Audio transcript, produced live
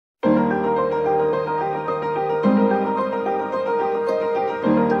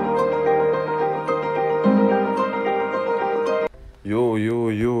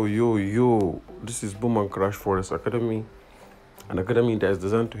This is Boom and Crash Forex Academy, an academy that is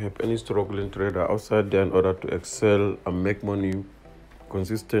designed to help any struggling trader outside there in order to excel and make money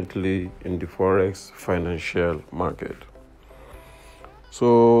consistently in the Forex financial market.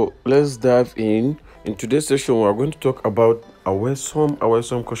 So let's dive in. In today's session, we are going to talk about a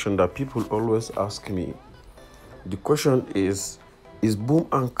worrisome question that people always ask me. The question is Boom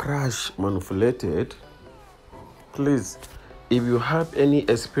and Crash manipulated? Please, if you have any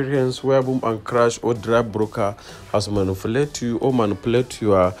experience where Boom and Crash or Drive Broker has manipulated you or manipulate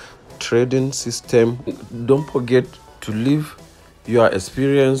your trading system, don't forget to leave your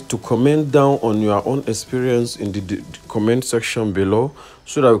experience, to comment down on your own experience in the comment section below,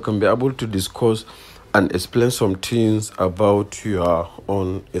 so that we can be able to discuss and explain some things about your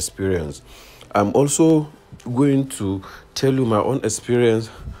own experience. I'm also going to tell you my own experience,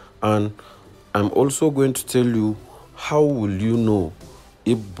 and I'm also going to tell you how will you know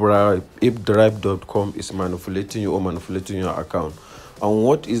if Drive.com is manipulating you or manipulating your account, and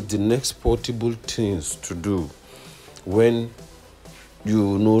what is the next portable things to do when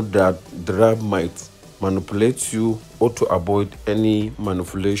you know that Drive might manipulate you, or to avoid any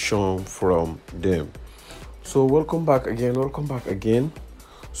manipulation from them. So welcome back again.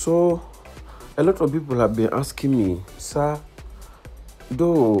 So a lot of people have been asking me, sir,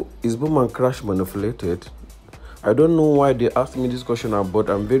 though is Boom and Crash manipulated? I don't know why they asked me this question, but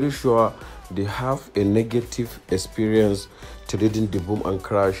I'm very sure they have a negative experience trading the Boom and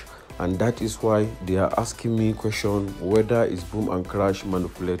Crash, and that is why they are asking me question whether is Boom and Crash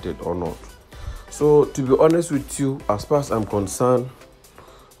manipulated or not. So to be honest with you, as far as I'm concerned,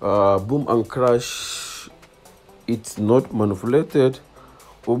 Boom and Crash, it's not manipulated,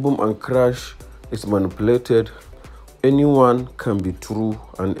 or Boom and Crash is manipulated. Anyone can be true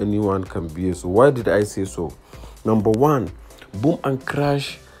and anyone can be. So why did I say so? Number one, Boom and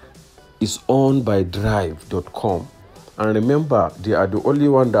Crash is owned by Drive.com. And remember, they are the only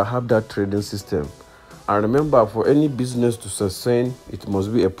one that have that trading system. And remember, for any business to sustain, it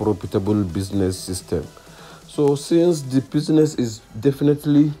must be a profitable business system. So since the business is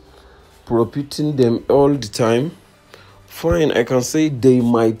definitely profiting them all the time, fine, I can say they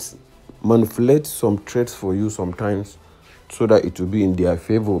might manipulate some trades for you sometimes so that it will be in their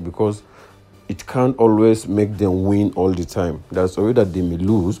favor, because it can't always make them win all the time. That's the way that they may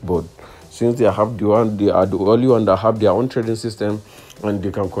lose, but since they are the only one that have their own trading system and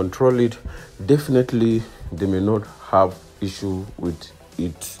they can control it, definitely they may not have issue with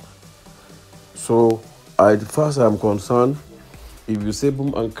it. So as far as I'm concerned, if you say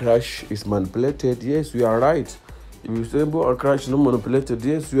Boom and Crash is manipulated, yes, you are right. If you say Boom and Crash is not manipulated,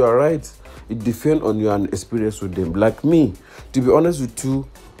 yes, you are right. It depends on your experience with them. Like me, to be honest with you,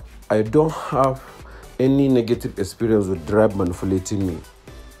 I don't have any negative experience with Drive manipulating me.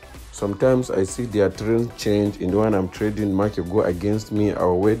 Sometimes I see their trend change in when I'm trading, market go against me. I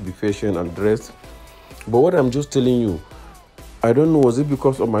will wait, be patient and rest. But what I'm just telling you, I don't know, was it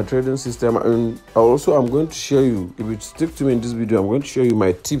because of my trading system? And also I'm going to share you, if you stick to me in this video, I'm going to show you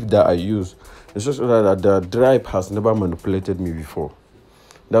my tip that I use. It's just that the Drive has never manipulated me before.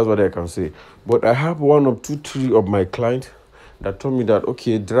 That's what I can say. But I have 1 or 2, 3 of my clients that told me that,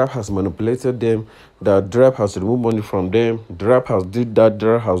 okay, Drive has manipulated them, that Drive has removed money from them, Drive has did that,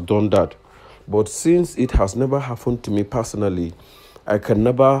 Drive has done that. But since it has never happened to me personally, I can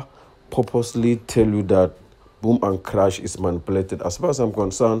never purposely tell you that Boom and Crash is manipulated. As far as I'm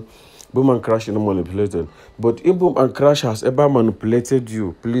concerned, Boom and Crash is not manipulated. But if Boom and Crash has ever manipulated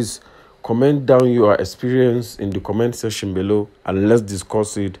you, please comment down your experience in the comment section below, and let's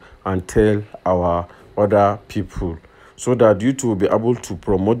discuss it and tell our other people, so that you two will be able to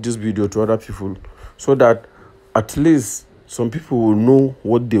promote this video to other people, so that at least some people will know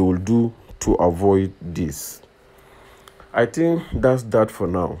what they will do to avoid this. I think that's that for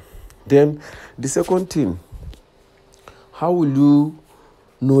now. Then the second thing, how will you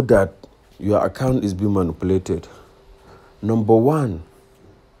know that your account is being manipulated? Number one,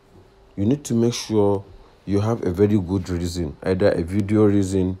 you need to make sure you have a very good reason, either a video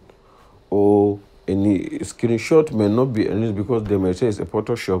reason or any screenshot may not be any, because they may say it's a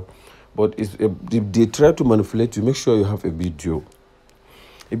Photoshop. But if they try to manipulate you, make sure you have a video.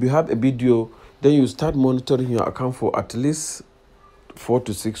 If you have a video, then you start monitoring your account for at least 4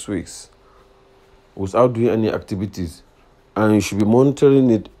 to 6 weeks without doing any activities. And you should be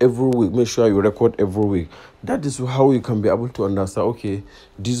monitoring it every week. Make sure you record every week. That is how you can be able to understand, okay,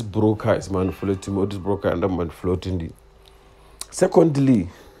 this broker is manipulating me, or this broker and I'm manipulating it. Secondly,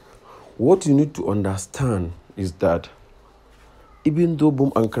 what you need to understand is that even though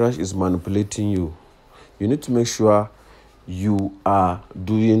Boom and Crash is manipulating you, you need to make sure you are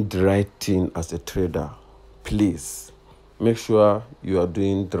doing the right thing as a trader. Please make sure you are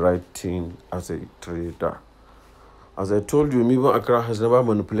doing the right thing as a trader. As I told you, Mibo Accra has never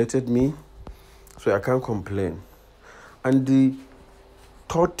manipulated me, so I can't complain. And the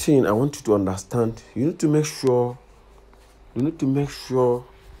third thing I want you to understand, you need to make sure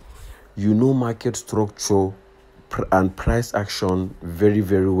you know market structure and price action very,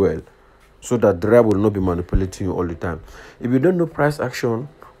 very well, so that Dra will not be manipulating you all the time. If you don't know price action,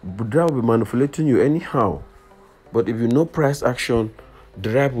 Dra will be manipulating you anyhow. But if you know price action,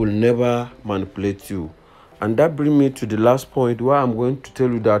 Dra will never manipulate you. And that brings me to the last point, where I'm going to tell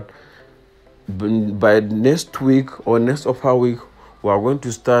you that by next week or next upper week, we are going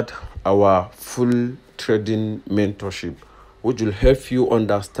to start our full trading mentorship, which will help you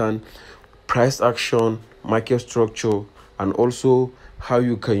understand price action, market structure, and also how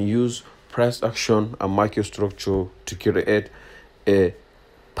you can use price action and market structure to create a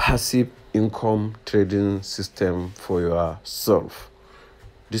passive income trading system for yourself.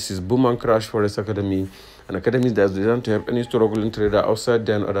 This is Boom and Crash Forex Academy, an academy that's designed to help any struggling trader outside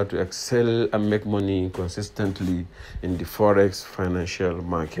there in order to excel and make money consistently in the Forex financial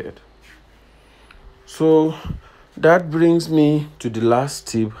market. So that brings me to the last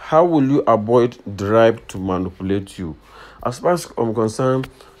tip. How will you avoid drive to manipulate you? As far as I'm concerned,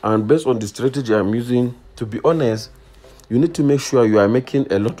 and based on the strategy I'm using, to be honest, you need to make sure you are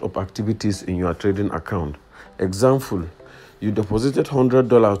making a lot of activities in your trading account. Example, you deposited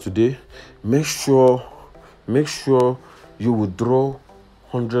 $100 today. Make sure you withdraw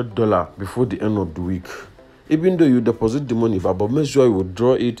 $100 before the end of the week. Even though you deposit the money, but make sure you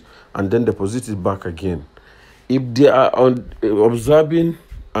withdraw it and then deposit it back again. If they are observing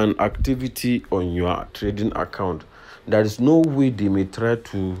an activity on your trading account, there is no way they may try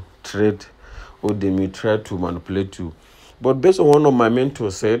to trade or they may try to manipulate you. But based on one of my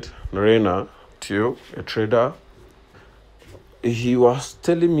mentors said, Reina Teo, a trader, he was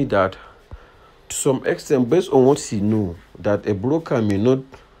telling me that to some extent, based on what he knew, that a broker may not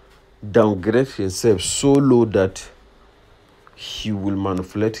downgrade himself so low that he will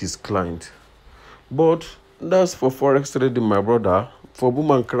manipulate his client. But that's for Forex trading, my brother. For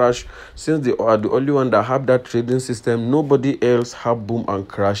Boom and Crash, since they are the only one that have that trading system, nobody else have Boom and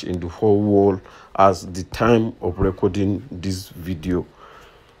Crash in the whole world as the time of recording this video.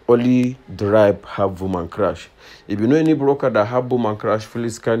 Only Drive have Boom and Crash. If you know any broker that have Boom and Crash,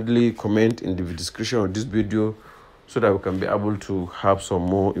 please kindly comment in the description of this video so that we can be able to have some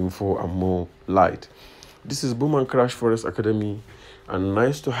more info and more light. This is Boom and Crash Forex Academy, and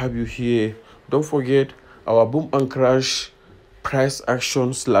nice to have you here. Don't forget our Boom and Crash price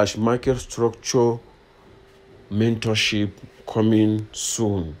action / market structure mentorship coming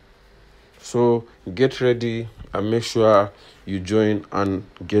soon. So get ready and make sure you join and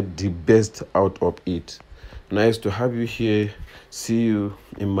get the best out of it. Nice to have you here. See you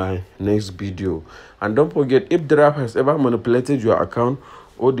in my next video. And don't forget, if the app has ever manipulated your account,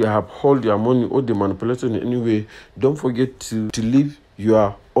 or they have held your money, or they manipulated in any way, don't forget to leave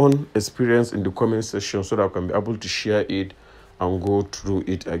your own experience in the comment section so that I can be able to share it and go through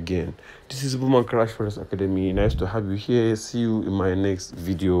it again. This is Boom and Crash Forex Academy. Nice to have you here. See you in my next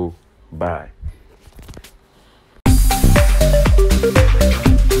video. Bye.